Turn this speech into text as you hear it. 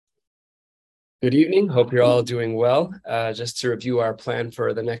Good evening. Hope you're all doing well. Just to review our plan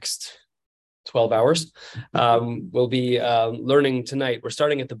for the next 12 hours, we'll be learning tonight. We're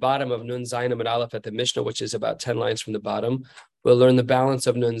starting at the bottom of Nun Zayin Amud Aleph at the Mishnah, which is about 10 lines from the bottom. We'll learn the balance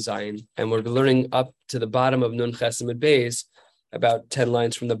of Nun Zayin, and we're learning up to the bottom of Nun Ches Amud Beis, about 10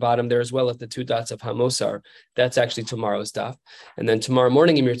 lines from the bottom there as well at the two dots of Hamosar. That's actually tomorrow's daf. And then tomorrow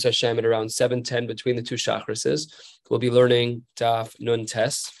morning, in Yirtzeh Hashem, at around 7:10 between the two Shachrises, we'll be learning daf Nun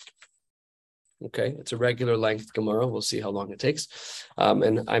Tes. Okay, it's a regular length Gemara. We'll see how long it takes.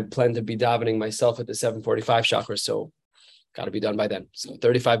 And I plan to be davening myself at the 7:45 chakra, so got to be done by then. So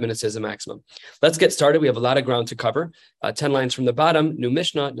 35 minutes is the maximum. Let's get started. We have a lot of ground to cover. 10 lines from the bottom, New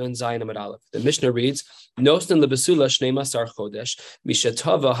Mishnah, Nun Zayin Amud Aleph. The Mishnah reads, Nostan lebesula shnei masar chodesh,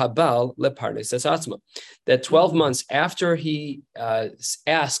 mishatava habal leparnes es atzma. That 12 months after he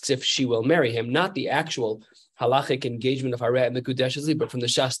asks if she will marry him, not the actual halachic engagement of Hareh Mekudeshli, but from the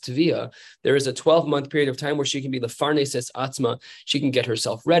Shas Tvia, there is a 12-month period of time where she can be the Farnes Es Atzma. She can get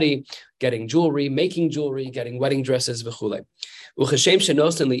herself ready, getting jewelry, making jewelry, getting wedding dresses, v'chulei. Uchashem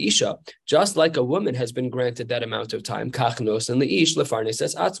shenos and liisha, just like a woman has been granted that amount of time, kach nos and liish lefarnes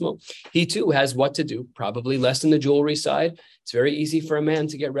es atzmo. He too has what to do, probably less in the jewelry side. It's very easy for a man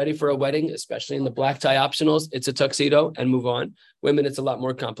to get ready for a wedding, especially in the black tie optionals. It's a tuxedo and move on. Women, it's a lot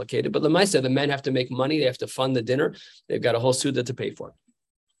more complicated. But Lamaisa, the men have to make money. They have to fund the dinner. They've got a whole suda to pay for.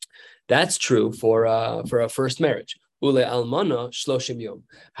 That's true for a first marriage. Ule almana shloshim yom.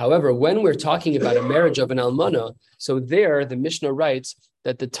 However, when we're talking about a marriage of an almana, so there the Mishnah writes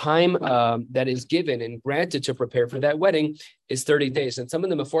that the time that is given and granted to prepare for that wedding is 30 days. And some of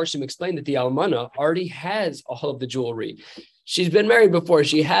the Meforshim explain that the almana already has all of the jewelry. She's been married before.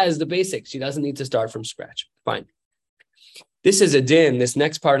 She has the basics. She doesn't need to start from scratch. Fine. This is a din, this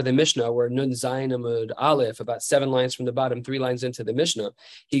next part of the Mishnah, where Nun Zayin Amud Aleph, about 7 lines from the bottom, 3 lines into the Mishnah,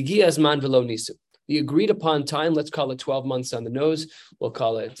 Higi Azman Velo Nisu. The agreed upon time, let's call it 12 months on the nose. We'll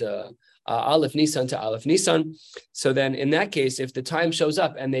call it Aleph Nisan to Aleph Nisan. So then in that case, if the time shows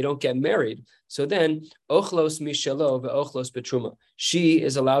up and they don't get married, so then Ochlos Mishalo ve'Ochlos Betruma. She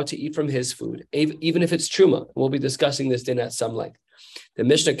is allowed to eat from his food, even if it's Truma. We'll be discussing this din at some length. The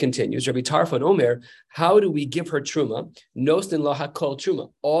Mishnah continues, Rabbi Tarfon Omer, how do we give her truma? Nostin lo hakol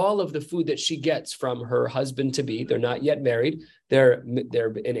truma. All of the food that she gets from her husband-to-be, they're not yet married, they're in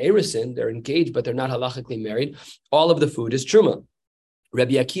Erisin, they're engaged, but they're not halachically married. All of the food is truma.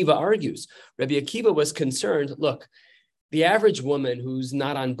 Rabbi Akiva argues. Rabbi Akiva was concerned, look, the average woman who's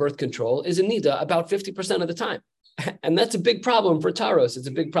not on birth control is in nida about 50% of the time. And that's a big problem for Taros. It's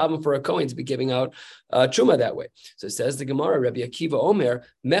a big problem for a Kohen to be giving out truma that way. So it says the Gemara, Rabbi Akiva Omer,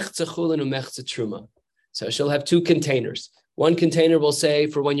 mechza chulin umechza truma. So she'll have 2 containers. One container will say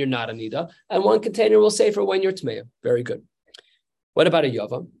for when you're not a nida, and one container will say for when you're tmeya. Very good. What about a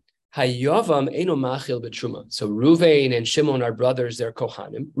yavam? Hayavam eno machil betruma. So Ruvain and Shimon are brothers, they're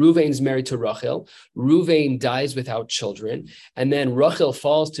Kohanim. Ruvain's married to Rachel. Ruvain dies without children. And then Rachel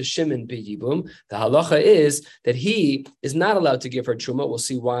falls to Shimon b'yibum. The halacha is that he is not allowed to give her truma. We'll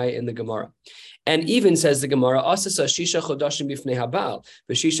see why in the Gemara. And even says the Gemara, Asasa Shisha Chodashim Bifnei Habal,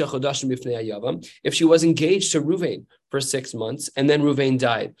 Veshisha Chodashim Bifnei Hayavam. If she was engaged to Ruvain for 6 months, and then Ruvain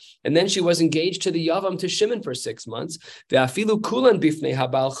died, and then she was engaged to the Yavam to Shimon for 6 months, Ve'afilu Kulan Bifnei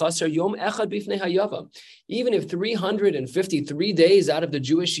Habal Chaser Yom Echad Bifnei Hayavam. Even if 353 days out of the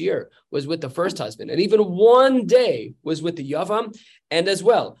Jewish year was with the first husband, and even 1 day was with the Yavam, and as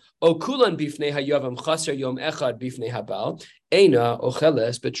well, O Kulan Bifnei Hayavam Chaser Yom Echad Bifnei Habal, Eina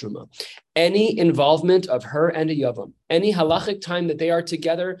Ocheles Betruma. Any involvement of her and a Yavam, any halachic time that they are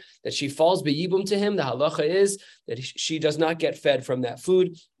together, that she falls beyibum to him, the halacha is that she does not get fed from that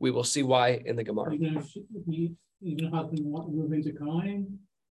food. We will see why in the Gemara.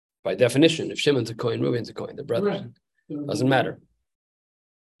 By definition, if Shimon's a Kohen, Reuven's a Kohen, they're brothers. Doesn't matter.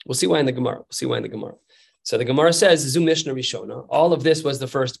 We'll see why in the Gemara. So the Gemara says, Zu Mishnah Rishona, all of this was the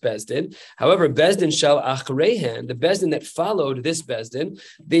first Bezdin. However, Bezdin Shel Achrehen, the Bezdin that followed this Bezdin,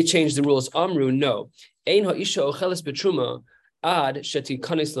 they changed the rules. Amru, no. Ein ha'isha ocheles betruma ad sheti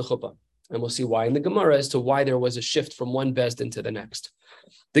kanis lechuppah. And we'll see why in the Gemara as to why there was a shift from one Bezdin to the next.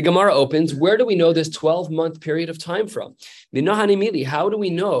 The Gemara opens, where do we know this 12-month period of time from? How do we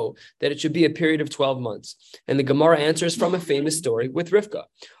know that it should be a period of 12 months? And the Gemara answers from a famous story with Rivka.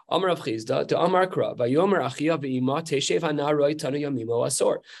 Amar Rav Chizda to Amar Kra, Vayomer Achia ve'ima teshev hanaroi tanu yamim o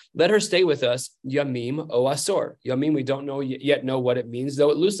asor. Let her stay with us, yamim o asor. Yamim, we don't yet know what it means,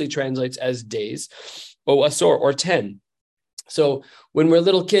 though it loosely translates as days, o asor, or 10. So when we're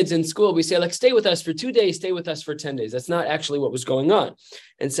little kids in school, we say, like, stay with us for 2 days, stay with us for 10 days. That's not actually what was going on.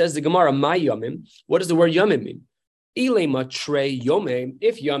 And says the Gemara, my yamim. What does the word yamim mean? Ilema trey yomim,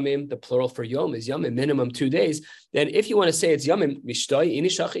 if yomim, the plural for yom is yomim, minimum 2 days, then if you want to say it's yomim, mishtoi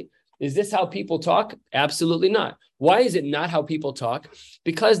inishachi. Is this how people talk? Absolutely not. Why is it not how people talk?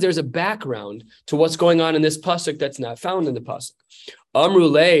 Because there's a background to what's going on in this pasuk that's not found in the pasuk. Amru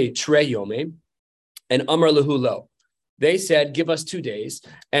le trey yomim, and Amar lehu lo. They said, give us 2 days.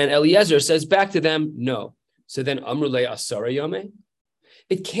 And Eliezer says back to them, no. So then Amru le asara yomim.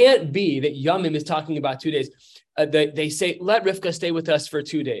 It can't be that yomim is talking about 2 days. They say, let Rivka stay with us for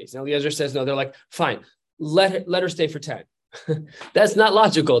 2 days. And Eliezer says, no. They're like, fine, let her stay for 10. That's not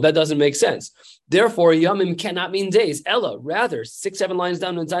logical. That doesn't make sense. Therefore, yomim cannot mean days. Ella, rather, 6-7 lines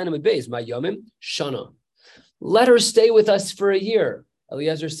down in Zainam and Beis, my yomim, shana. Let her stay with us for a year.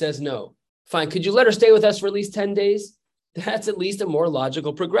 Eliezer says, no. Fine, could you let her stay with us for at least 10 days? That's at least a more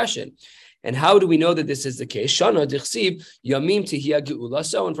logical progression. And how do we know that this is the case? Shana dichsiv yamim tihia geula.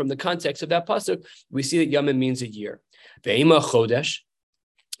 So, and from the context of that pasuk, we see that yamim means a year. Ve'ima chodesh.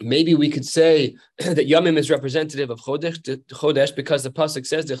 Maybe we could say that yamim is representative of chodesh because the pasuk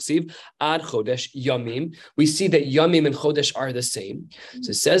says dichsiv ad chodesh yamim. We see that yamim and chodesh are the same.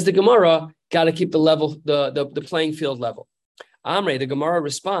 So says the Gemara, got to keep the level, the playing field level. Amrei, the Gemara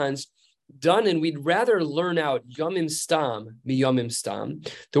responds, done, and we'd rather learn out yamim stam mi yamim stam.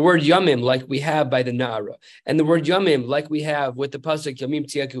 The word yamim, like we have by the Na'ara, and the word yamim, like we have with the pasuk yamim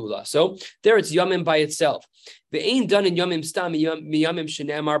tiagula. So there, it's yamim by itself. The ain't done in yamim stam mi yamim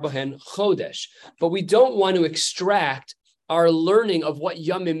shenamar bahen chodesh. But we don't want to extract our learning of what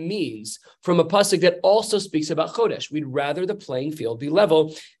yamim means from a pasuk that also speaks about chodesh. We'd rather the playing field be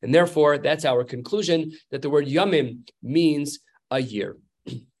level, and therefore that's our conclusion that the word yamim means a year.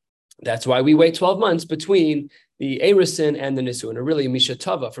 That's why we wait 12 months between the Erisin and the Nisuin, or really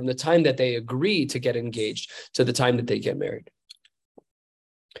Mishatava, from the time that they agree to get engaged to the time that they get married.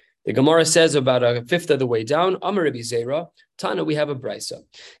 The Gemara says about a fifth of the way down, Amar Rabbi Zera, Tana, we have a brisa.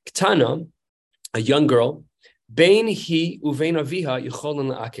 Tana, a young girl, Bein hi uvein aviha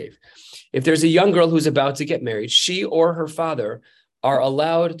yicholin la'akev. If there's a young girl who's about to get married, she or her father are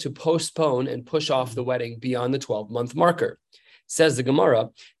allowed to postpone and push off the wedding beyond the 12-month marker. Says the Gemara,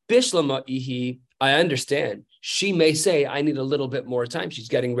 Bishlama ihi, I understand. She may say, I need a little bit more time. She's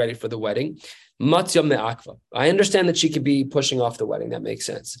getting ready for the wedding. Matzya me'akva. I understand that she could be pushing off the wedding. That makes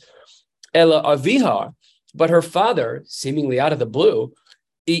sense. Ela aviha, but her father, seemingly out of the blue,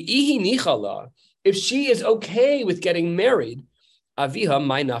 ihi nichala, if she is okay with getting married, aviha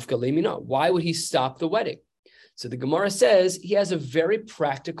my nafka lemina. Why would he stop the wedding? So the Gemara says he has a very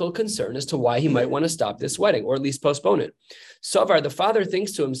practical concern as to why he might want to stop this wedding, or at least postpone it. Savar, the father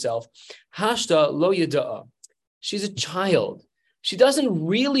thinks to himself, Hashta lo yada'a. She's a child. She doesn't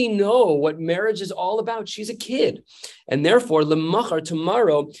really know what marriage is all about. She's a kid. And therefore, lemachar,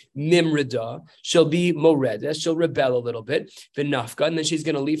 tomorrow, nimrida, she'll be moredes, she'll rebel a little bit, v'nafka, and then she's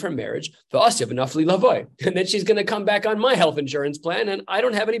going to leave her marriage, v'asya v'nafli lavoy, and then she's going to come back on my health insurance plan, and I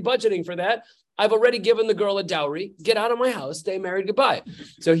don't have any budgeting for that. I've already given the girl a dowry. Get out of my house, stay married, goodbye.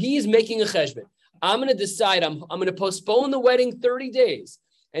 So he's making a cheshbon. I'm going to decide, I'm going to postpone the wedding 30 days.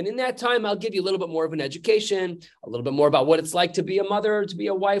 And in that time, I'll give you a little bit more of an education, a little bit more about what it's like to be a mother, to be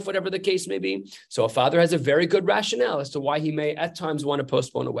a wife, whatever the case may be. So a father has a very good rationale as to why he may at times want to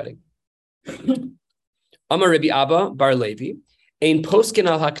postpone a wedding. Amar Rabbi Abba Bar Levi, ein poskin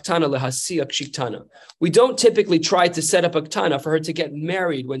al haktana lehasiya kshiktana. We don't typically try to set up a ktana for her to get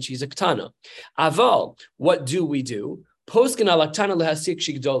married when she's a ktana. Aval, what do? We do try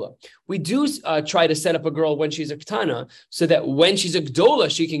to set up a girl when she's a ktana so that when she's a gdola,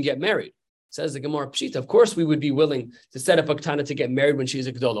 she can get married. Says the Gemara Pshita, of course we would be willing to set up a ktana to get married when she's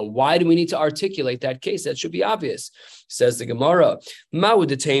a gdola. Why do we need to articulate that case? That should be obvious. Says the Gemara,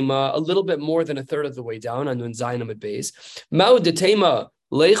 Ma'ud a little bit more than a third of the way down on Nun Zayin Amud Beis. Ma'ud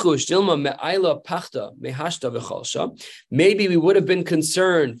maybe we would have been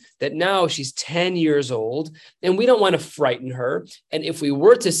concerned that now she's 10 years old and we don't want to frighten her. And if we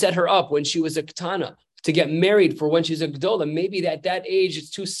were to set her up when she was a ktana to get married for when she's a gdola, maybe at that age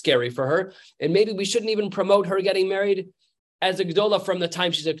it's too scary for her. And maybe we shouldn't even promote her getting married as a gdola from the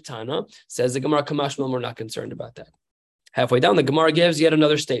time she's a ktana. Says the Gemara Kamashmal, we're not concerned about that. Halfway down, the Gemara gives yet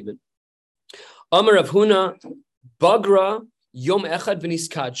another statement. Amar Rav Huna, Bagra, Yom Echad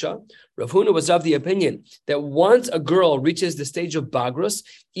v'niskadsha. Rav Huna was of the opinion that once a girl reaches the stage of bagrus,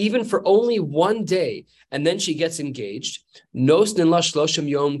 even for only 1 day, and then she gets engaged, nos ninla shloshim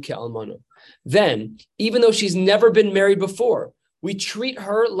yom ke'almana. Then, even though she's never been married before, we treat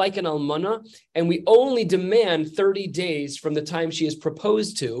her like an almana, and we only demand 30 days from the time she is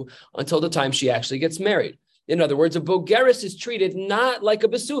proposed to until the time she actually gets married. In other words, a bogeris is treated not like a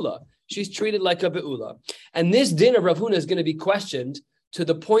basula. she's treated like a be'ula. And this din of Rav Huna is going to be questioned to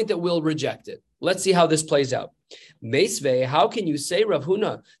the point that we'll reject it. Let's see how this plays out. Meisvei, how can you say, Rav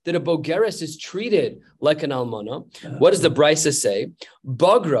Huna, that a bogeres is treated like an almana? What does the Brisa say?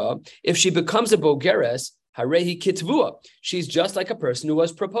 Bagra, if she becomes a bogeres, harehi kitvua, she's just like a person who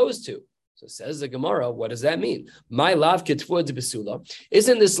was proposed to. So says the Gemara, what does that mean? My lav kitvua de besula.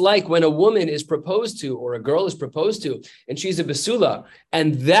 Isn't this like when a woman is proposed to or a girl is proposed to and she's a besula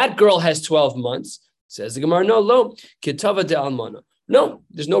and that girl has 12 months? Says the Gemara, no, lo, kitava de almana. No,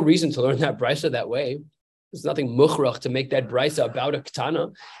 there's no reason to learn that brisa that way. There's nothing mukhrach to make that brisa about a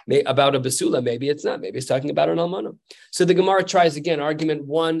ketana, about a basula. Maybe it's not. Maybe it's talking about an almana. So the Gemara tries again. Argument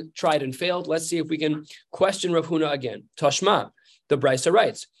one, tried and failed. Let's see if we can question Rav Huna again. Tashma, the brisa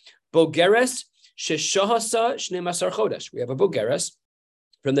writes, Bogeres sheshahasa shnei masar chodesh. We have a bogeres.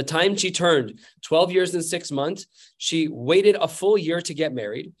 From the time she turned 12 years and 6 months, she waited a full year to get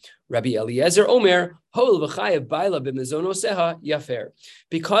married. Rabbi Eliezer Omer, Hol v'chayev baila b'mizonoseha yafer.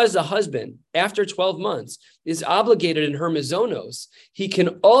 Because the husband, after 12 months, is obligated in her mizonos, he can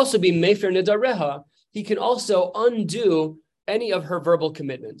also be mefer nedareha. He can also undo any of her verbal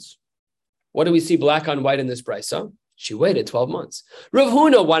commitments. What do we see black on white in this brisa? She waited 12 months. Rav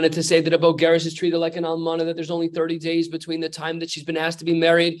Huna wanted to say that a bogeres is treated like an almana, that there's only 30 days between the time that she's been asked to be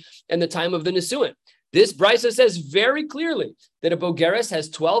married and the time of the nisuin. This brisa says very clearly that a bogeres has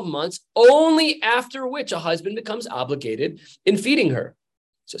 12 months, only after which a husband becomes obligated in feeding her.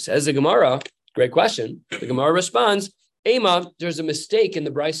 So says the Gemara, great question. The Gemara responds, Ema, there's a mistake in the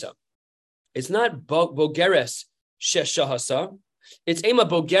brisa. It's not bogeres sheshahasa. It's Ema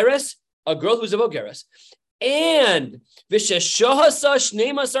bogeres, a girl who's a bogeres. And v'sheshahasa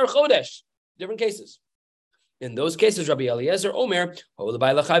shnei masar chodesh. Different cases. In those cases, Rabbi Eliezer Omer,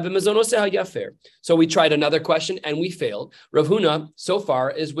 so we tried another question and we failed. Rav Huna, so far,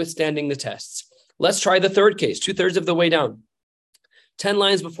 is withstanding the tests. Let's try the third case, 2/3 of the way down. 10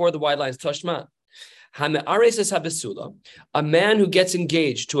 lines before the wide lines, Tashma. A man who gets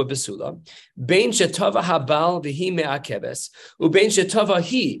engaged to a besula, bein shetava habal v'hi me'akebes, ubein shetava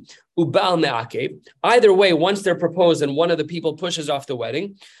hi ubal me'akev. Either way, once they're proposed and one of the people pushes off the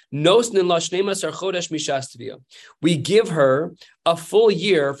wedding, nosnin la shnei masar chodesh mishas tvia. We give her a full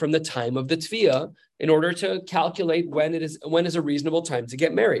year from the time of the tvia in order to calculate when is a reasonable time to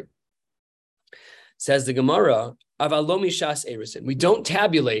get married. Says the Gemara, we don't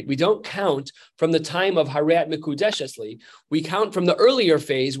tabulate, we don't count from the time of Hareat Mekudeshesli. We count from the earlier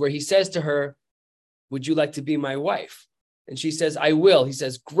phase where he says to her, would you like to be my wife? And she says, I will. He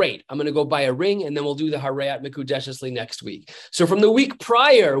says, great, I'm going to go buy a ring and then we'll do the Hareat Mekudeshesli next week. So from the week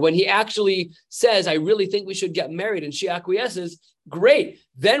prior, when he actually says, I really think we should get married, and she acquiesces, great,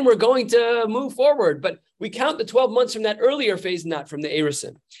 then we're going to move forward. But we count the 12 months from that earlier phase, not from the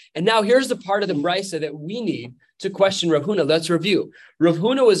Erusin. And now here's the part of the Brisa that we need to question Rav Huna. Let's review. Rav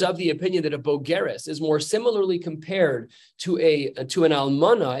Huna was of the opinion that a bogeres is more similarly compared to an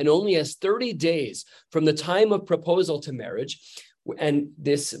almana and only has 30 days from the time of proposal to marriage. And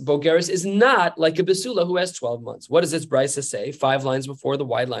this bogeres is not like a besula who has 12 months. What does this brisa say? 5 lines before the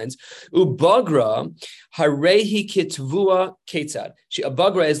wide lines. Ubagra harehi kitvua ketzad. A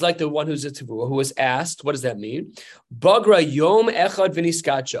bagra is like the one who's a tvua, who was asked. What does that mean? Bagra yom echad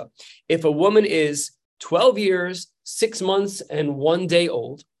v'niskacha. If a woman is 12 years, 6 months, and 1 day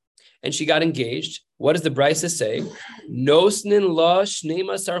old, and she got engaged, what does the brisa say? Nosnin la shnei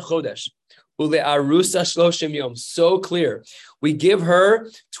masar chodesh. So clear. We give her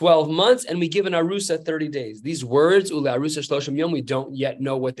 12 months and we give an arusa 30 days. These words, we don't yet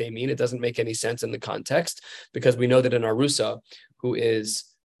know what they mean. It doesn't make any sense in the context because we know that an arusa who is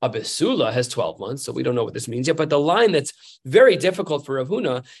a besula has 12 months, so we don't know what this means yet. But the line that's very difficult for Rav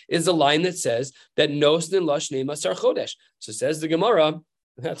Huna is the line that says that nosnin la shnei masar chodesh. So says the Gemara,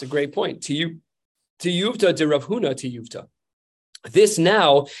 that's a great point. Tiyuvta de Rav Huna tiyuvta. This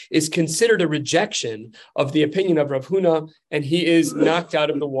now is considered a rejection of the opinion of Rav Huna, and he is knocked out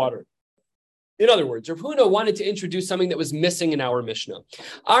of the water. In other words, Rav Huna wanted to introduce something that was missing in our Mishnah.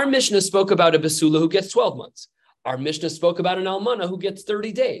 Our Mishnah spoke about a besula who gets 12 months. Our Mishnah spoke about an almana who gets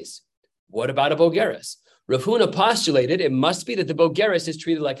 30 days. What about a bogeres? Rav Huna postulated it must be that the bogeres is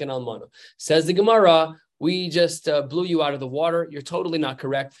treated like an almana. Says the Gemara, we just blew you out of the water. You're totally not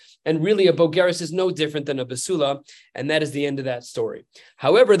correct. And really, a bogeres is no different than a besula. And that is the end of that story.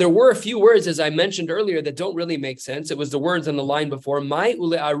 However, there were a few words, as I mentioned earlier, that don't really make sense. It was the words on the line before, Mai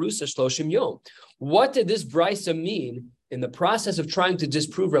ule arusa shloshim yom. What did this brisa mean in the process of trying to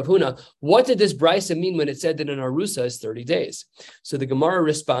disprove Rav Huna? What did this brisa mean when it said that an arusa is 30 days? So the Gemara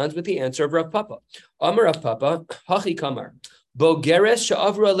responds with the answer of Rav Papa. Amar Rav Papa, hachi kamar. Bogeres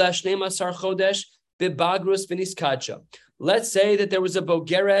she'avru aleh 12 chodesh bebagrus v'niskadsha. Let's say that there was a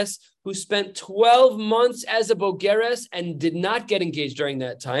Bogeres who spent 12 months as a Bogeres and did not get engaged during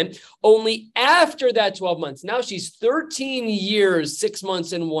that time. Only after that 12 months. Now she's 13 years, 6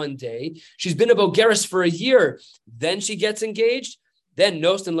 months and 1 day. She's been a Bogeres for a year. Then she gets engaged. Then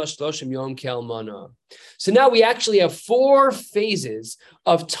Nosten Lashloshim Yom Kelmana. So now we actually have 4 phases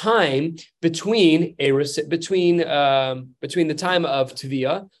of time between the time of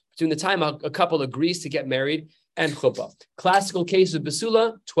Tviyah, between the time a couple agrees to get married and chuppah. Classical case of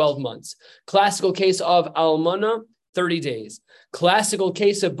Basula, 12 months. Classical case of Almana, 30 days. Classical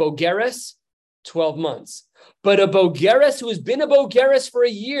case of Bogeres, 12 months. But a Bogeres who has been a Bogeres for a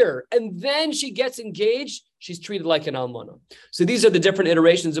year and then she gets engaged, she's treated like an Almana. So these are the different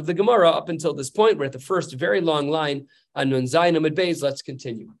iterations of the Gemara up until this point. We're at the first very long line on Nun Zayin Amud Beis. Let's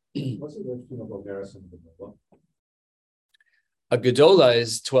continue. What's the difference between a Bogeres and a Gedola? A Gedola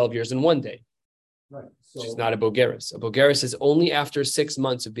is 12 years and 1 day. Right. So She's not a Bogeres. A Bogeres is only after 6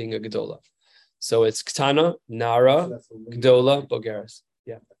 months of being a Gedola. So it's Ktana, Nara, Gedola, Bogeres.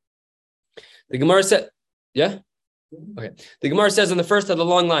 Yeah. The Gemara said, yeah? Okay. The Gemara says on the first of the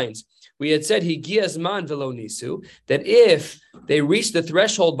long lines, we had said Higiazman velo nisu, that if they reached the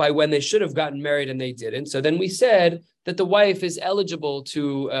threshold by when they should have gotten married and they didn't, so then we said that the wife is eligible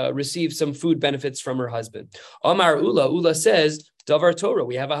to receive some food benefits from her husband. Omar Ula says, Davar Torah,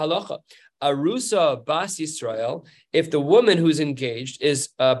 we have a halacha. Arusa Bas Yisrael, if the woman who's engaged is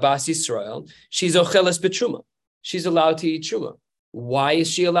Bas Yisrael, she's Ocheles B'Truma. She's allowed to eat Truma. Why is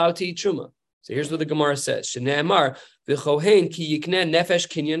she allowed to eat Truma? So here's what the Gemara says. Shne'emar v'chohen ki yikneh nefesh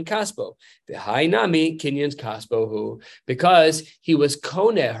kinyan kasbo. V'hainami kinyan kasbo hu. Because he was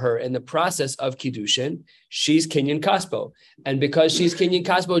koneh her in the process of kiddushin, she's kinyan kasbo. And because she's kinyan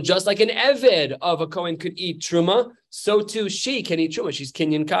kasbo, just like an eved of a kohen could eat truma, so too she can eat truma. She's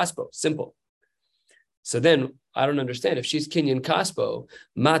kinyan kasbo. Simple. So then I don't understand. If she's kinyan kasbo,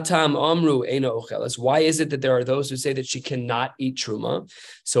 matam amru eino ocheles. Why is it that there are those who say that she cannot eat truma?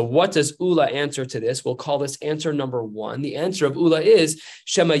 So what does Ula answer to this? We'll call this answer number 1. The answer of Ula is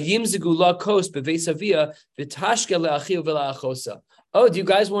shema yimzigula kos bevesavia v'tashke le'achiv v'la'achosa. Oh, do you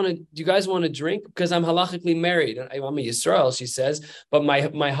guys want to drink? Because I'm halachically married. I'm a Yisrael, she says, but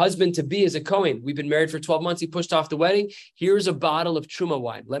my husband to be is a Kohen. We've been married for 12 months. He pushed off the wedding. Here's a bottle of Truma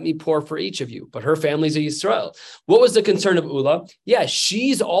wine. Let me pour for each of you. But her family's a Yisrael. What was the concern of Ula? Yeah,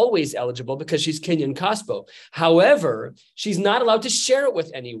 she's always eligible because she's Kinyan Kaspo. However, she's not allowed to share it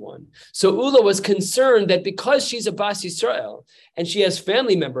with anyone. So Ula was concerned that because she's a Bas Yisrael and she has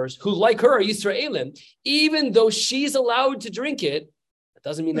family members who, like her, are Yisraelim, even though she's allowed to drink it,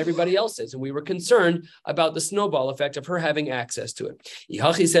 doesn't mean everybody else is. And we were concerned about the snowball effect of her having access to it.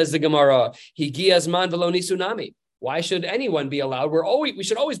 Ihachi says the Gemara, Higiazman velo nisunami. Why should anyone be allowed? We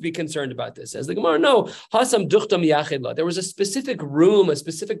should always be concerned about this. As the Gemara, no. Hasam duchtam yachidla. There was a specific room, a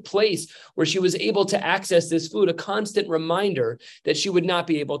specific place where she was able to access this food, a constant reminder that she would not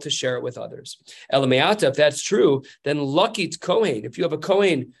be able to share it with others. Elameata, if that's true, then lucky Kohen. If you have a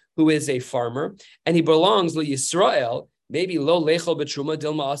Kohen who is a farmer and he belongs to Yisrael, maybe lo lechol betruma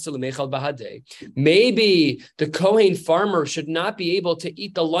dilma asel mechal bahade. Maybe the Kohen farmer should not be able to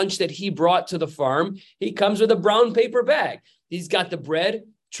eat the lunch that he brought to the farm. He comes with a brown paper bag. He's got the bread,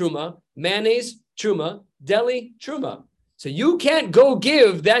 truma, mayonnaise, truma, deli, truma. So you can't go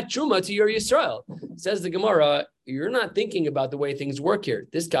give that truma to your Yisrael. Says the Gemara, you're not thinking about the way things work here.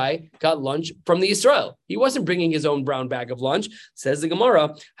 This guy got lunch from the Yisrael. He wasn't bringing his own brown bag of lunch. Says the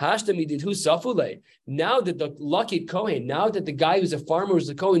Gemara, now that the lucky Kohen, now that the guy who's a farmer, who's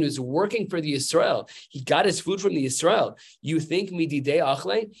a Kohen, who's working for the Yisrael, he got his food from the Yisrael. You think mididei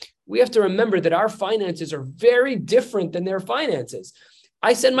achle? We have to remember that our finances are very different than their finances.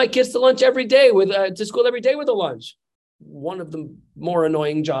 I send my kids to lunch every day to school every day with a lunch. One of the more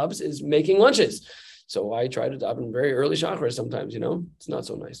annoying jobs is making lunches. So I try to daven very early shachar sometimes, it's not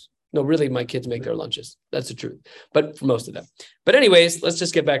so nice. No, really, my kids make their lunches. That's the truth. But for most of them. But anyways, let's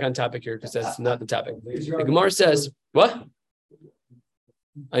just get back on topic here because that's not the topic. The Gemara says, what?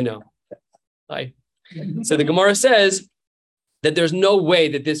 I know. So the Gemara says that there's no way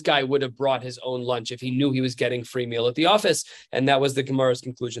that this guy would have brought his own lunch if he knew he was getting free meal at the office. And that was the Gemara's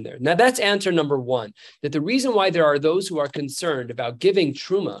conclusion there. Now that's answer number 1, that the reason why there are those who are concerned about giving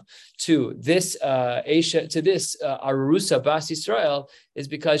truma to this Arusa Bas Yisrael is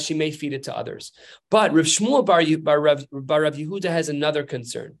because she may feed it to others. But Rav Shmuel Bar Rav Yehuda has another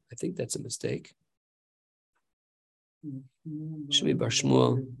concern. I think that's a mistake. Should be Bar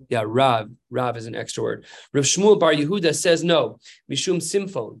Shmuel. Yeah, Rav is an extra word. Rav Shmuel Bar Yehuda says no. Mishum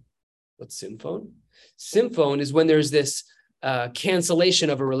simphon. What's simphon? Simphon is when there's this cancellation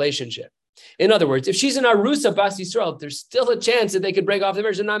of a relationship. In other words, if she's an Arusa Bas Yisrael, there's still a chance that they could break off the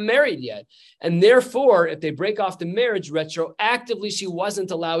marriage. They're not married yet. And therefore, if they break off the marriage retroactively, she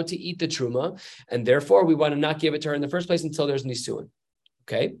wasn't allowed to eat the truma. And therefore, we want to not give it to her in the first place until there's nisuin.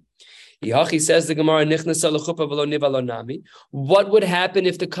 Okay? Yachi says the Gemara, what would happen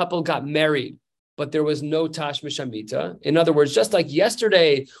if the couple got married, but there was no Tash Mishamita? In other words, just like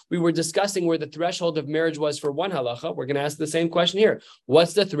yesterday, we were discussing where the threshold of marriage was for one halacha, we're going to ask the same question here.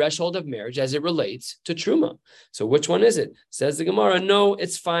 What's the threshold of marriage as it relates to Truma? So which one is it? Says the Gemara, no,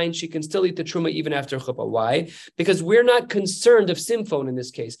 it's fine. She can still eat the Truma even after Chuppah. Why? Because we're not concerned of Simphon in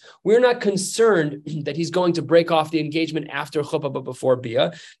this case. We're not concerned that he's going to break off the engagement after Chuppah but before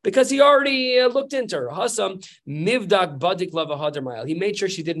Bia, because he already looked into her. Hasam, Mivdak Badik Lava Hadarmail. He made sure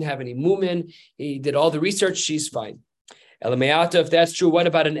she didn't have any mumin. He did all the research. She's fine. Elameata, if that's true, what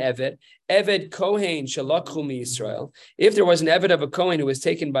about an Eved? Eved Kohen Shalakhu mi Yisrael. If there was an Eved of a Kohen who was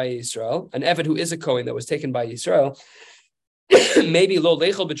taken by Israel, an Eved who is a Kohen that was taken by Israel, maybe lo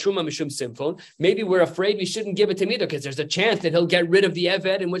lechel betruma mishum simphon. Maybe we're afraid we shouldn't give it to him either because there's a chance that he'll get rid of the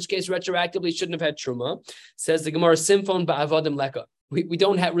Eved, in which case retroactively shouldn't have had truma. Says the Gemara, simphon ba'avadim leka. We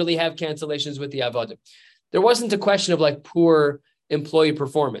don't really have cancellations with the avodim. There wasn't a question of like poor employee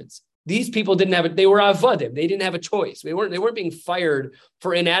performance. These people didn't have it. They were avodim. They didn't have a choice. They weren't being fired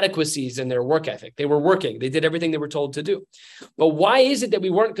for inadequacies in their work ethic. They were working. They did everything they were told to do. But why is it that we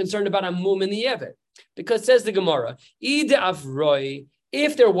weren't concerned about a mum in the Eved? Because says the Gemara, ide avroi,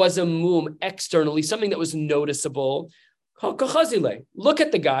 if there was a mum externally, something that was noticeable, look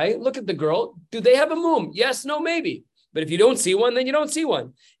at the guy, look at the girl. Do they have a mum? Yes, no, maybe. But if you don't see one, then you don't see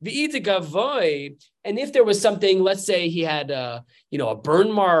one. And if there was something, let's say he had a burn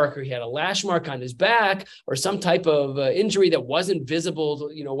mark, or he had a lash mark on his back, or some type of injury that wasn't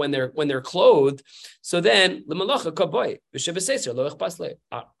visible, when they're clothed. So then, I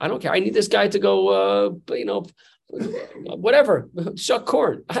don't care. I need this guy to go, whatever, shuck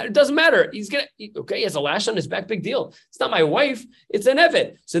corn. It doesn't matter. He has a lash on his back. Big deal. It's not my wife. It's an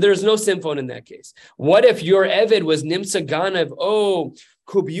Eved. So there's no simphon in that case. What if your Eved was nimsa ganav? Oh,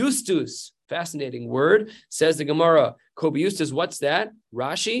 kubiustus. Fascinating word. Says the Gemara. Kubiustus. What's that?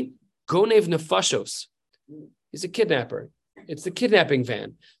 Rashi. Gonev nefashos. He's a kidnapper. It's the kidnapping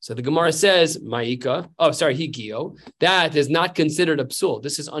van. So the Gemara says, Ma'ika. Oh, sorry, higio. That is not considered a psul.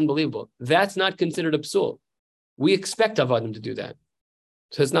 This is unbelievable. That's not considered a psul. We expect Avadim to do that.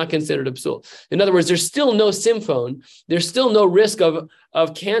 So it's not considered a psul. In other words, there's still no simphon. There's still no risk of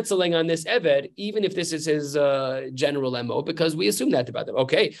canceling on this Eved, even if this is his general MO, because we assume that about them.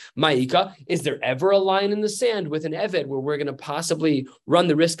 Okay, Ma'ika, is there ever a line in the sand with an Eved where we're going to possibly run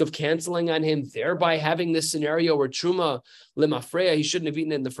the risk of canceling on him, thereby having this scenario where Truma Lemafreya, he shouldn't have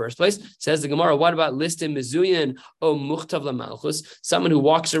eaten it in the first place? Says the Gemara, what about Listim Mizuyan o Muchtav Lamalchus, someone who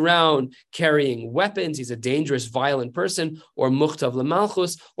walks around carrying weapons, he's a dangerous, violent person, or Muchtav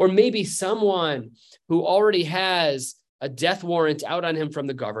Lamalchus, or maybe someone who already has a death warrant out on him from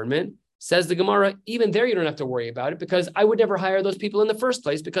the government? Says the Gemara, even there you don't have to worry about it, because I would never hire those people in the first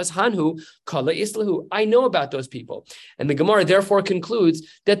place, because Hanhu, Kala Islahu, I know about those people. And the Gemara therefore concludes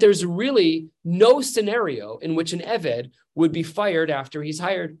that there's really no scenario in which an Eved would be fired after he's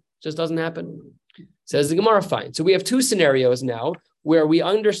hired. Just doesn't happen. Says the Gemara, fine. So we have two scenarios now where we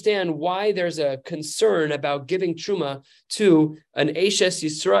understand why there's a concern about giving truma to an Eshes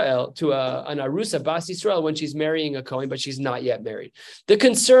Yisrael, to an Arusa Bas Yisrael when she's marrying a Kohen, but she's not yet married. The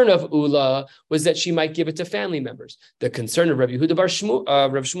concern of Ula was that she might give it to family members. The concern of Rav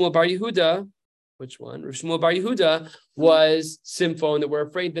Shmuel Bar Yehuda, which one? Rav Shmuel Bar Yehuda was simphon, that we're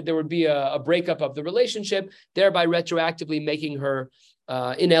afraid that there would be a breakup of the relationship, thereby retroactively making her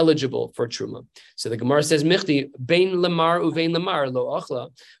ineligible for truma. So the Gemara says, "Michti bein lamar uvein lamar lo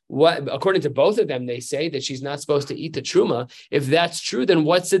achla." What, according to both of them, they say that she's not supposed to eat the truma. If that's true, then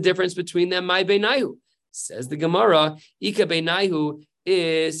what's the difference between them? My beinayu, says the Gemara. Ika beinayu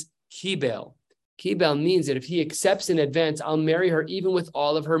is kibel. Kibel means that if he accepts in advance, I'll marry her even with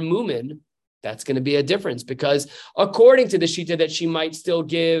all of her mumin. That's going to be a difference, because according to the shita that she might still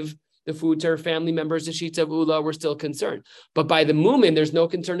give the food to her family members, the sheets of Ula, we're still concerned. But by the Mumin, there's no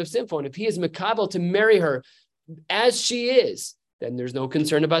concern of simphon. If he is Mekabel to marry her as she is, then there's no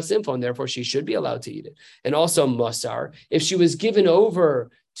concern about simphon. Therefore, she should be allowed to eat it. And also Masar, if she was given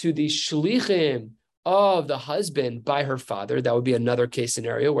over to the shlichim of the husband by her father, that would be another case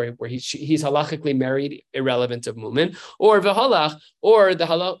scenario where he's halachically married, irrelevant of mumin, or v'halach, or the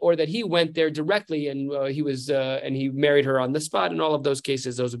halach, or that he went there directly and he married her on the spot. In all of those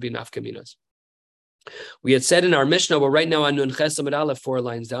cases, those would be nafkaminas. We had said in our Mishnah, we're right now on Nun Ches Amud Aleph, 4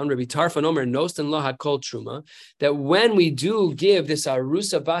 lines down, Rabbi Tarfon Omer, Nosten Lo HaKol Truma, that when we do give this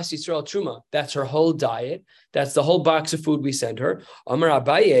Arusa Bas Yisrael Truma, that's her whole diet, that's the whole box of food we send her, Amar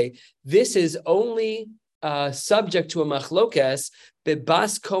Abaye, this is only subject to a machlokes,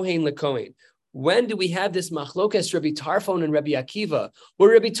 Bebas Kohen LeKohen. When do we have this machlokes, Rabbi Tarfon and Rabbi Akiva,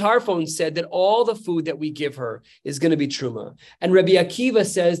 where Rabbi Tarfon said that all the food that we give her is going to be truma, and Rabbi Akiva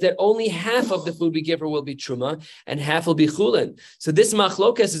says that only half of the food we give her will be truma, and half will be chulin. So this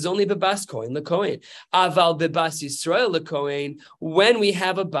machlokes is only bebas kohen lekohen. Aval bebas Yisrael lekohen. When we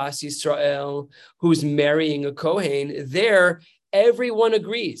have a bas Yisrael who's marrying a kohen, there everyone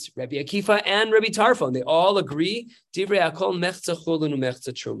agrees, Rabbi Akiva and Rabbi Tarfon, they all agree, Divrei Hakol mechza chulin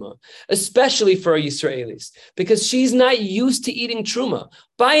umechza truma, especially for Yisraelis, because she's not used to eating truma.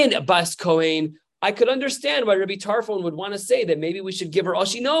 By an Bas Kohen, I could understand why Rabbi Tarfon would want to say that maybe we should give her all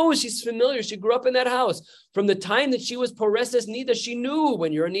she knows. She's familiar. She grew up in that house. From the time that she was Poreses Nida, she knew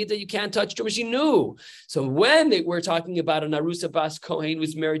when you're a Nida, you can't touch truma. She knew. So when we're talking about an Arusa Bas Kohen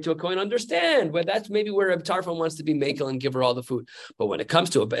who's married to a Kohen, understand, well, that's maybe where Rabbi Tarfon wants to be Mekel and give her all the food. But when it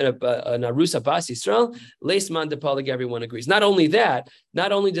comes to an Arusa Bas Yisrael, Leisman de Polig, everyone agrees. Not only that,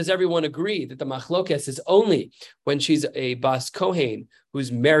 not only does everyone agree that the machlokes is only when she's a Bas Kohen who's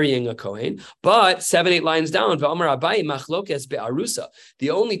marrying a Kohen, but 7-8 lines down, V'amar Abaye machlokes be'arusa. The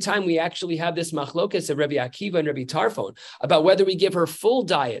only time we actually have this machlokes of Rabbi Akiva and Rabbi Tarfon about whether we give her full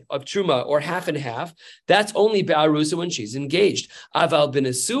diet of truma or half and half, that's only be'arusa when she's engaged. Aval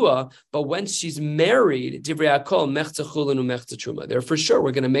b'nesua, but when she's married, divrei hakol mechza chulin u'mechza truma. There for sure,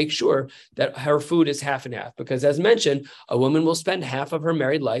 we're going to make sure that her food is half and half, because as mentioned, a woman will spend half of her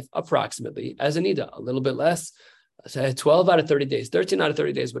married life approximately as a nida, a little bit less. 12 out of 30 days, 13 out of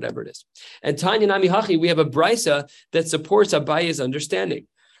 30 days, whatever it is. And Tanya Nami Hachi, we have a brisa that supports Abaye's understanding.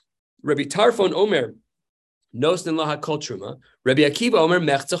 Rabbi Tarfon Omer, Nosnin Laha Kol Truma. Rabbi Akiva Omer,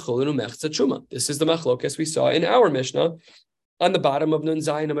 Mechza Chulinu Mechza Truma. This is the machlokes we saw in our Mishnah on the bottom of Nun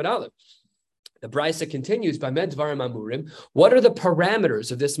Zayin Amud Aleph. The brisa continues by Medvarim Amurim. What are the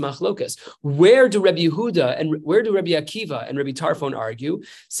parameters of this machlokas? Where do Rabbi Yehuda and where do Rabbi Akiva and Rabbi Tarfon argue?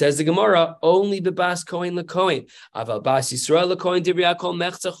 Says the Gemara, only bebas kohen lekohen. Aval bas Yisrael lekohen divrei hakol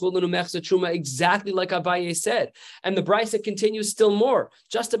mechza chulin umechza truma, exactly like Abaye said. And the brisa continues still more,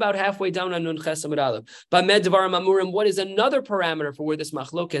 just about halfway down on Nun Ches Amud Aleph. By Medvarim Amurim, what is another parameter for where this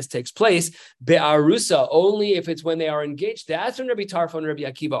machlokas takes place? Be'arusa, only if it's when they are engaged. That's when Rabbi Tarfon and Rabbi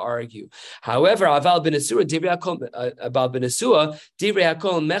Akiva argue. However, Aval b'nesua divrei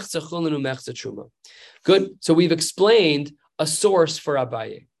hakol mechza chulin umechza truma. Good. So we've explained a source for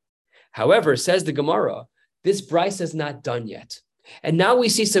Abaye. However, says the Gemara, this brisa is not done yet, and now we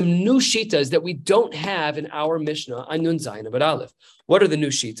see some new shitas that we don't have in our Mishnah on Nun Zayin Amud Aleph. What are the new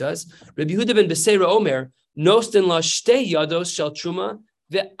shitas? Rabbi Yehuda ben Beseira Omer nosten la shtei yados shel truma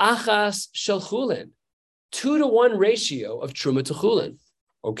ve'achas shel chulin, 2-to-1 ratio of truma to chulin.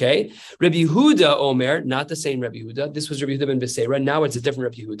 Okay, Rabbi Yehuda Omer, not the same Rabbi Yehuda. This was Rabbi Yehuda ben Beseira. Now it's a different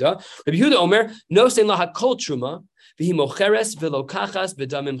Rabbi Yehuda. Rabbi Yehuda Omer, no sein laha kol truma, v'hi mocheres v'lo kachas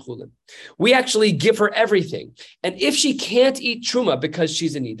b'damim chulin. We actually give her everything, and if she can't eat truma because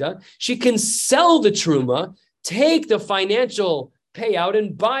she's a nida, she can sell the truma, take the financial payout,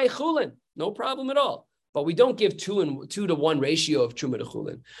 and buy chulin. No problem at all. But we don't give 2-to-1 ratio of truma to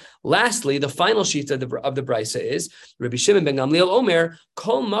chulin. Lastly, the final sheet of the brisa is Rabbi Shimon ben Gamliel Omer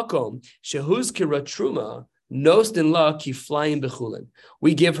kol makom shehuzkira truma nostin la kiflayim bechulin.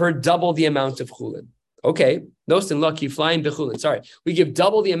 We give her double the amount of chulin. Okay, nostin la kiflayim bechulin. Sorry, we give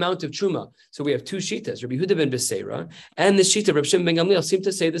double the amount of truma. So we have two shitas, Rabbi Yehuda ben Beseira and the shita Rabbi Shimon ben Gamliel seem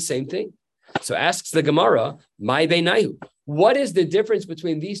to say the same thing. So asks the Gemara, my beinayu. What is the difference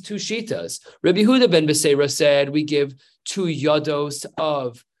between these two shitas? Rabbi Yehuda ben Beseira said we give 2 yados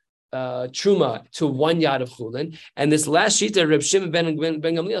of truma to 1 yad of chulin, and this last shita, Rabbi Shimon ben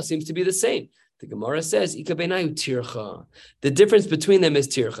Gamliel, seems to be the same. The Gemara says, Ika beinayu tircha. The difference between them is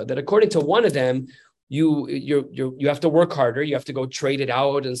tircha, that according to one of them, you have to work harder. You have to go trade it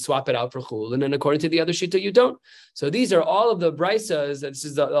out and swap it out for chulin. And according to the other shita, you don't. So these are all of the brisas. This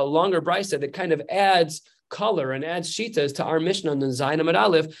is a longer brisa that kind of adds color and adds shitas to our Mishnah on Zayin Amud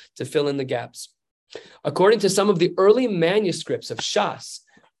Aleph to fill in the gaps. According to some of the early manuscripts of Shas,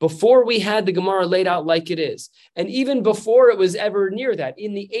 before we had the Gemara laid out like it is, and even before it was ever near that,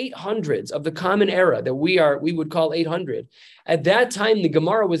 in the 800s of the Common Era that we would call 800, at that time the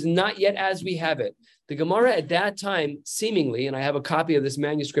Gemara was not yet as we have it. The Gemara at that time, seemingly, and I have a copy of this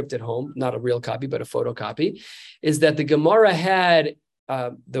manuscript at home, not a real copy, but a photocopy, is that the Gemara had,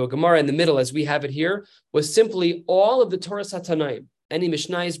 the Gemara in the middle, as we have it here, was simply all of the Torah Satanaim. any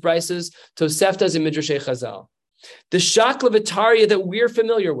Mishnayos, Brises, Toseftas, and Midrashei Chazal. The Shakla V'Tarya that we're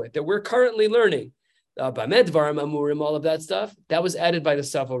familiar with, that we're currently learning, Bamedvarim, Amurim, all of that stuff, that was added by the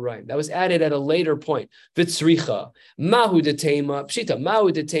Safo Rhyme. That was added at a later point. Vitzricha, Mahu Detema, Pshita,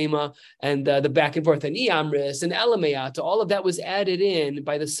 Mahu Detema, and the back and forth, and Iamris, and Elameata, all of that was added in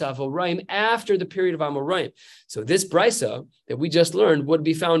by the Safo Rhyme after the period of Amoraim. So this Brisa that we just learned would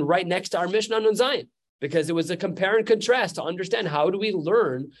be found right next to our Mishnah Nun Zayin, because it was a compare and contrast to understand how do we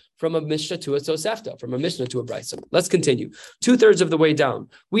learn from a Mishnah to a Tosefta, from a Mishnah to a Brisa. Let's continue. 2/3 of the way down.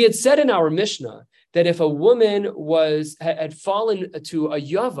 We had said in our Mishnah that if a woman had fallen to a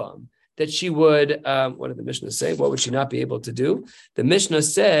Yavam, that she would, what did the Mishnah say? What would she not be able to do? The Mishnah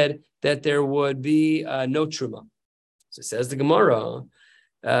said that there would be no Truma. So it says the Gemara,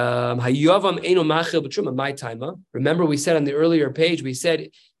 remember we said on the earlier page, we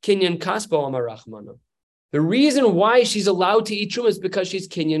said, Kinyan Kaspo Amarachmana. The reason why she's allowed to eat Truma is because she's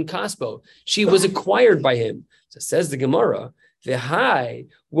Kinyan Kaspo. She was acquired by him. So it says the Gemara, V'hai,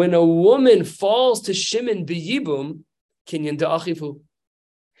 when a woman falls to Shimon b'yibum, kinyan da'achifu.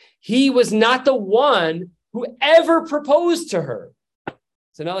 He was not the one who ever proposed to her.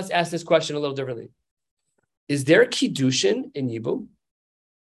 So now let's ask this question a little differently. Is there kiddushin in yibum?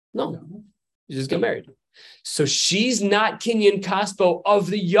 No. You just get married. So she's not kinyan kaspo of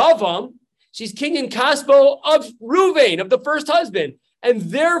the yavam. She's kinyan kaspo of Ruvain, of the first husband. And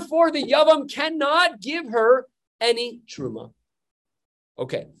therefore the yavam cannot give her any truma.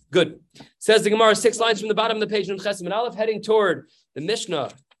 Okay, good. Says the Gemara, 6 lines from the bottom of the page, Nun Ches Amud Aleph, heading toward the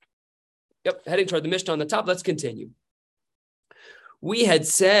Mishnah. Yep, heading toward the Mishnah on the top. Let's continue. We had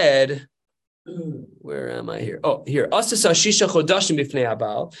said, where am I here? Oh, here.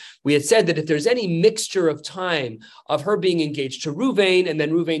 We had said that if there's any mixture of time of her being engaged to Ruvain, and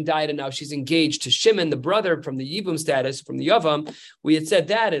then Ruvain died, and now she's engaged to Shimon, the brother from the Yibum status, from the Yavam, we had said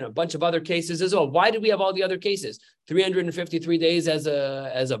that in a bunch of other cases as well. Why did we have all the other cases? 353 days to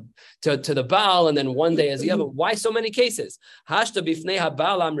the Baal, and then 1 day as the Yavam. Why so many cases? Hashta bifnei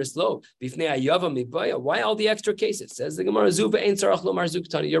haBaal amrislo, bifnei haYavam mibaya. Why all the extra cases? Says the Gemara, Zuva ein tzarach lomar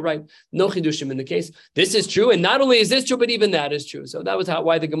zuktani. You're right. No chidushim in the case. This is true, and not only is this true, but even that is true. So that was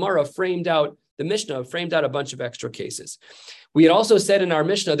why the Gemara framed out the Mishnah, framed out a bunch of extra cases. We had also said in our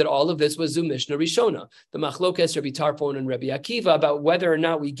Mishnah that all of this was Zu Mishnah Rishona, the Machlokes Rabbi Tarfon and Rabbi Akiva, about whether or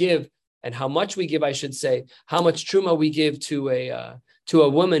not we give, and how much we give, I should say, how much truma we give to a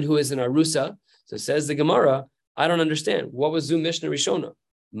woman who is an arusa. So says the Gemara, I don't understand. What was Zu Mishnah Rishona?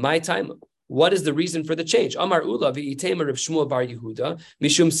 My time. What is the reason for the change? Amar Ula v'itema Rav Shmuel Bar Yehuda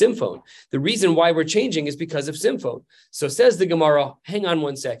mishum simfon. The reason why we're changing is because of simfon. So says the Gemara, hang on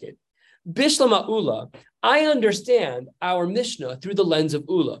 1 second. Bishlama Ula, I understand our Mishnah through the lens of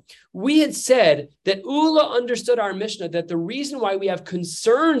Ula. We had said that Ula understood our Mishnah that the reason why we have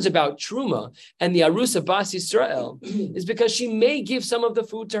concerns about Truma and the Arusa Bas Yisrael is because she may give some of the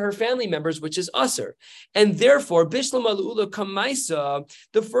food to her family members, which is Asr. And therefore, Bishlama Ula Kamaisa,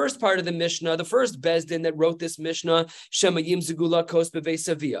 the first part of the Mishnah, the first Bezdin that wrote this Mishnah, Shemayim Zigula Kos Bevei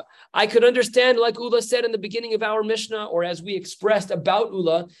Savia. I could understand, like Ula said in the beginning of our Mishnah, or as we expressed about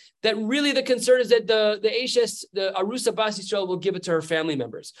Ula, that really the concern is that the Ashes, the Arusa Bas Yisrael will give it to her family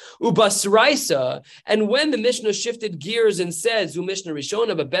members. Ubasraisa, and when the Mishnah shifted gears and said Zu Mishnah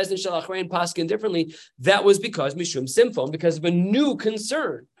Rishona, but Bezdin Shel Achrein Paskin differently, that was because Mishum Simfon, because of a new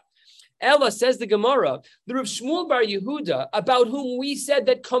concern. Ella, says the Gemara, the Rav Shmuel Bar Yehuda, about whom we said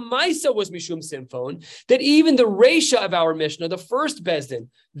that Kamaisa was Mishum Simfon, that even the Reisha of our Mishnah, the first Bezdin,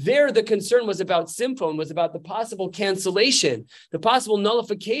 there the concern was about Simfon, was about the possible cancellation, the possible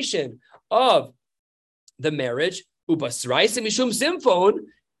nullification of the marriage. Ubasraisa Mishum Simfon.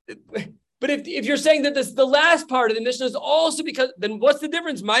 But if you're saying that the last part of the Mishnah is also because, then what's the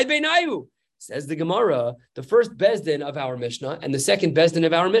difference? My beinayu. Says the Gemara, the first Bezdin of our Mishnah and the second Bezdin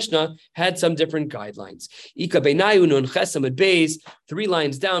of our Mishnah had some different guidelines. Ika beinayu nun chesamad beis, 3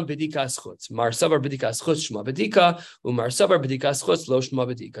 lines down, bedikas chutz. Mar savar bedikas chutz shma bedika, umar savar bedikas chutz lo shma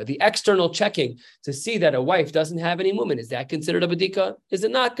bedika. The external checking to see that a wife doesn't have any woman, is that considered a bedika? Is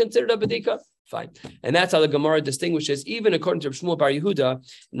it not considered a bedika? Fine. And that's how the Gemara distinguishes, even according to Shmuel Bar Yehuda,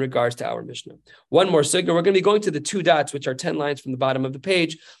 in regards to our Mishnah. One more sugya. We're going to be going to the 2 dots, which are 10 lines from the bottom of the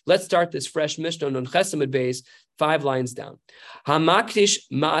page. Let's start this fresh Mishnah on Chesamid Beis, 5 lines down. Hamaktish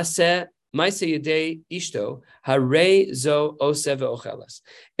ma'aseh ma'aseh ishto harei zo oseh ve'ochelas.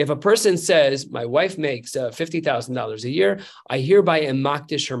 If a person says, my wife makes $50,000 a year, I hereby am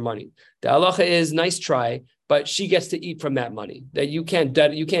maktish her money. The halacha is, nice try, but she gets to eat from that money. That you can't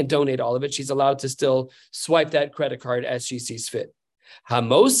donate all of it. She's allowed to still swipe that credit card as she sees fit.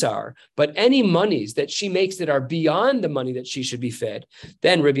 Hamosar, but any monies that she makes that are beyond the money that she should be fed,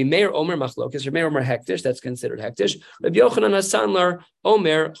 then Rabbi Meir Omer Machlokas, Rabbi Meir Omer Hektish, that's considered Hektish. Rabbi Yochanan Hasanlar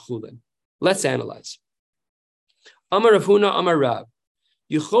Omer Chulin. Let's analyze. Amar Rav Huna Amar Rab.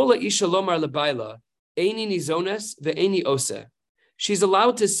 Yuchola Isha Lomar Lebaila, Eini Nizones ve'Eini Ose. She's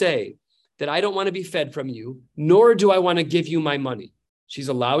allowed to say that I don't want to be fed from you, nor do I want to give you my money. She's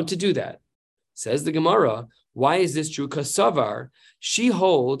allowed to do that. Says the Gemara, why is this true? Because Savar, she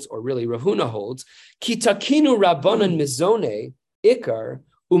holds, or really Rav Huna holds, Ki takinu Rabbanan mizone ikar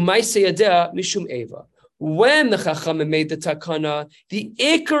umaise yadeh mishum eva. When the Chachamim made the takana, the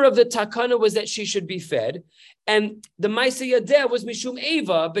ikar of the takana was that she should be fed, and the maise yadeh was mishum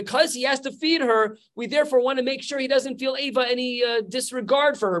eva. Because he has to feed her, we therefore want to make sure he doesn't feel eva any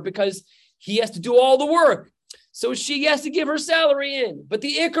disregard for her, because he has to do all the work. So she has to give her salary in, but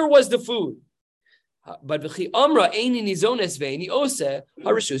the ikar was the food. But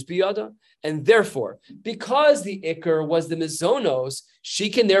and therefore, because the ikar was the mizonos, she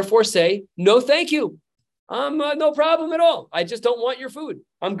can therefore say, no, thank you. No problem at all. I just don't want your food.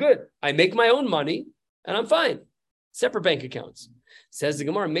 I'm good. I make my own money and I'm fine. Separate bank accounts. Says the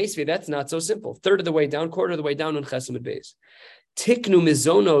Gemara, Meisvei, that's not so simple. Third of the way down, quarter of the way down on Chesamid Beis. Tiknu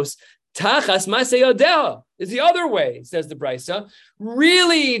mizonos Tachas Ma'aseh is the other way, says the Brisa.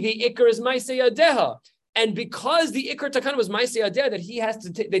 Really, the ikar is Ma'aseh, and because the ikar takana was Ma'aseh that he has to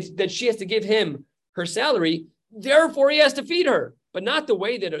that she has to give him her salary, therefore he has to feed her, but not the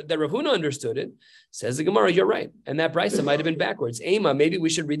way that Rav Huna understood it. Says the Gemara, you're right, and that Brisa might have been backwards. Ema, maybe we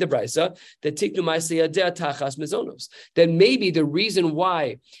should read the Brisa that Tiknu Ma'aseh Tachas Mizonos. That maybe the reason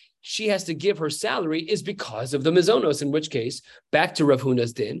why she has to give her salary is because of the mizonos, in which case, back to Rav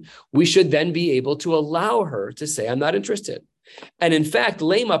Huna's din, we should then be able to allow her to say, I'm not interested. And in fact,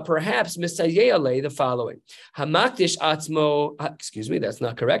 Lema perhaps misayeh the following. Hamakdish atzmo, that's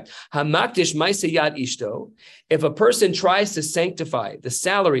not correct. Hamakdish maisayad ishto. If a person tries to sanctify the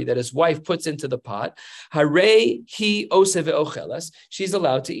salary that his wife puts into the pot, hare hi oseve ochelas, she's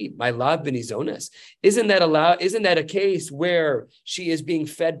allowed to eat. My lav benizones. Isn't that allowed? Isn't that a case where she is being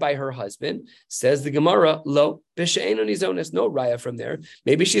fed by her husband? Says the Gemara, lo. No raya from there.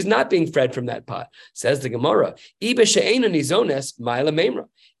 Maybe she's not being fed from that pot. Says the Gemara.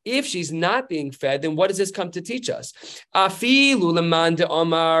 If she's not being fed, then what does this come to teach us? Even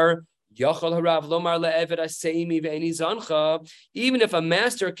if a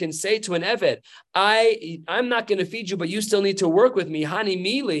master can say to an eved, I'm not going to feed you, but you still need to work with me. Hani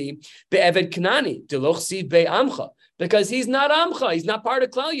mili be'eved kanani delochsi be'amcha, because he's not amcha, he's not part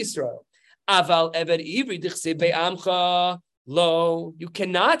of Klal Yisrael. Aval eved ivri dichse be'amcha. Lo, you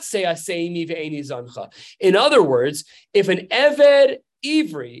cannot say aseimi ve'eni zancha. In other words, if an eved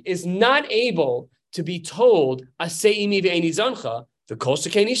ivri is not able to be told aseimi ve'eni zancha, the kol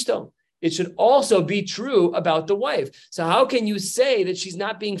sheken ishto, it should also be true about the wife. So how can you say that she's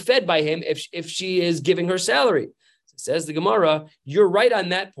not being fed by him if she is giving her salary? Says the Gemara, you're right on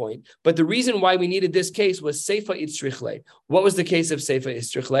that point. But the reason why we needed this case was Seifa Itzrichle. What was the case of Seifa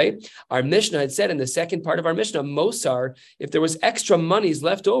Itzrichle? Our Mishnah had said in the second part of our Mishnah, Mosar, if there was extra monies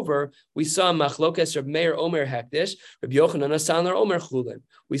left over, we saw Machlokas Reb Meir Omer Hektish, Reb Yochanan Hasanlar Omer Chulin.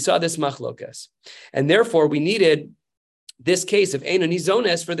 We saw this Machlokas. And therefore, we needed this case of Eino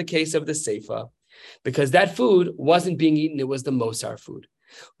Nizones for the case of the Seifa, because that food wasn't being eaten, it was the Mosar food.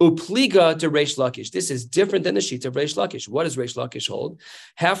 Upliga to Reish Lakish. This is different than the sheet of Reish Lakish. What does Reish Lakish hold?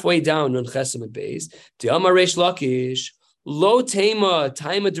 Halfway down on Chesamid Beis, De'ama Reish Lakish, Lo Tema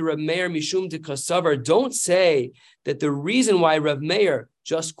de Rav Meir Mishum de Kasavar. Don't say that the reason why Rav Meir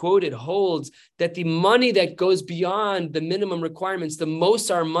just quoted holds that the money that goes beyond the minimum requirements, the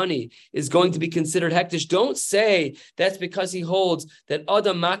Mosar money, is going to be considered hektish. Don't say that's because he holds that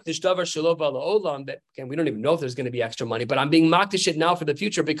Adam makdish davar shelo ba'la'olam, that again, we don't even know if there's going to be extra money, but I'm being makdish it now for the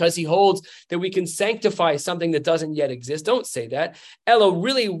future because he holds that we can sanctify something that doesn't yet exist. Don't say that. Elo,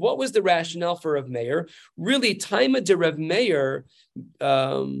 really, what was the rationale for Rav Meir? Really, Taima de Rav Meir,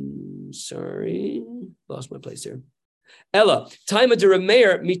 lost my place here. Ella, time of the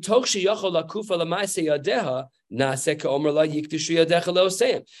Rameir, mitoch sheyachol lakufa lamaaseh yadeha, naaseh ka'omer la yikdishu yadecha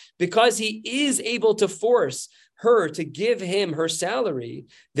le'oseim. Because he is able to force her to give him her salary,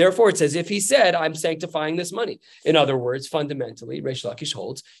 therefore it's as if he said, I'm sanctifying this money. In other words, fundamentally, Reish Lakish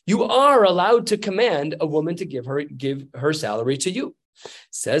holds, you are allowed to command a woman to give her salary to you.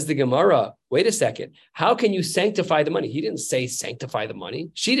 Says the Gemara, wait a second. How can you sanctify the money? He didn't say sanctify the money.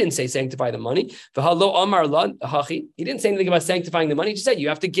 She didn't say sanctify the money. He didn't say anything about sanctifying the money. He just said, you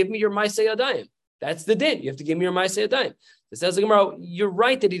have to give me your Maaseh Yadayim. That's the din. You have to give me your Maaseh Yadayim. It says the Gemara, you're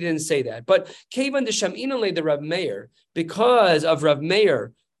right that he didn't say that. But Kevan de Shaminale the Rav Meir, because of Rav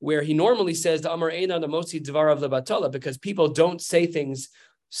Meir, where he normally says the Amar Eina the Motzi Dvar of Lebatala, because people don't say things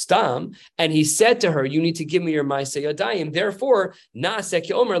stam, and he said to her, you need to give me your Maaseh Yadayim. Therefore,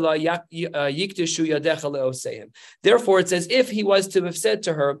 therefore, it's as if he was to have said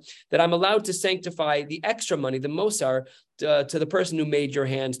to her that I'm allowed to sanctify the extra money, the Mosar, to the person who made your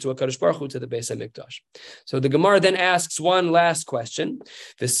hands to a Kadosh Baruch Hu, to the Beis HaMikdash. So the Gemara then asks one last question.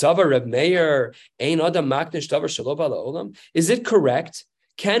 V'sava Reb Meir ein adam maknish davar shelo ba'la olam. Is it correct?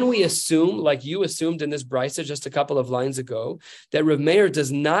 Can we assume, like you assumed in this brisa just a couple of lines ago, that Reb Meir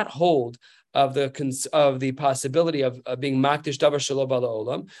does not hold of the possibility of being makdish davar shelo ba'la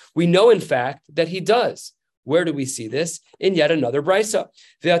olam? We know, in fact, that he does. Where do we see this? In yet another brisa.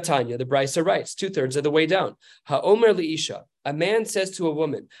 Ve'atanya, the brisa writes, 2/3 of the way down. Ha'omer li'isha, a man says to a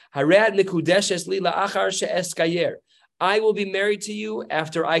woman, Hareat nikudeshes li la'achar she'eskayer. I will be married to you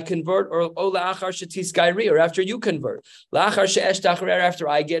after I convert, or la'achar she'tiskairi, or after you convert. La'achar she'eshtachrer, after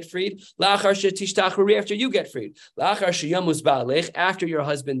I get freed. La'achar she'tishtachrer, after you get freed. La'achar she'yamus ba'alech, after your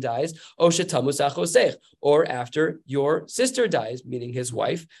husband dies. O she'tamus achosech, or after your sister dies, meaning his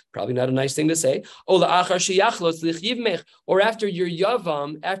wife. Probably not a nice thing to say. O la'achar she'yachlos lich yivmech, or after your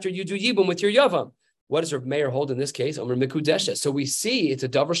yavam, after you do yibum with your yavam. What does Rav Meir hold in this case? Omer Mikudesha. So we see it's a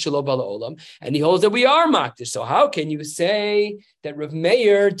davar shelo ba'la olam, and he holds that we are makdish. So how can you say that Rav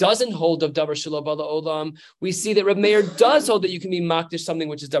Meir doesn't hold of davar shelo ba'la olam? We see that Rav Meir does hold that you can be makdish something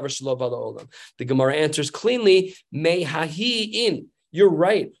which is davar shelo ba'la olam. The Gemara answers cleanly, Mei hahi in. You're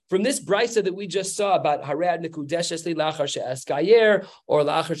right. From this brisa that we just saw about Harad Nikudeshes li lachar she'eskayer or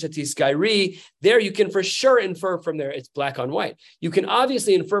lachar she'tiskairi, there you can for sure infer from there, it's black on white. You can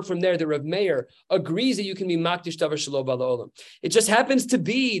obviously infer from there that Rav Meir agrees that you can be makdish davar shelo ba'la olam. It just happens to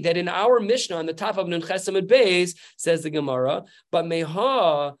be that in our Mishnah on the top of Nun Ches Amud Beis, says the Gemara, but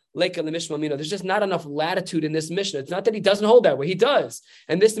meha leka lemishma mina. There's just not enough latitude in this Mishnah. It's not that he doesn't hold that way. He does.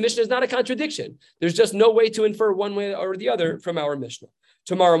 And this Mishnah is not a contradiction. There's just no way to infer one way or the other from our Mishnah.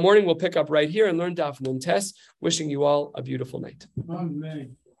 Tomorrow morning, we'll pick up right here and learn Daf Nun Tes. Wishing you all a beautiful night.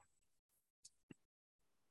 Amen.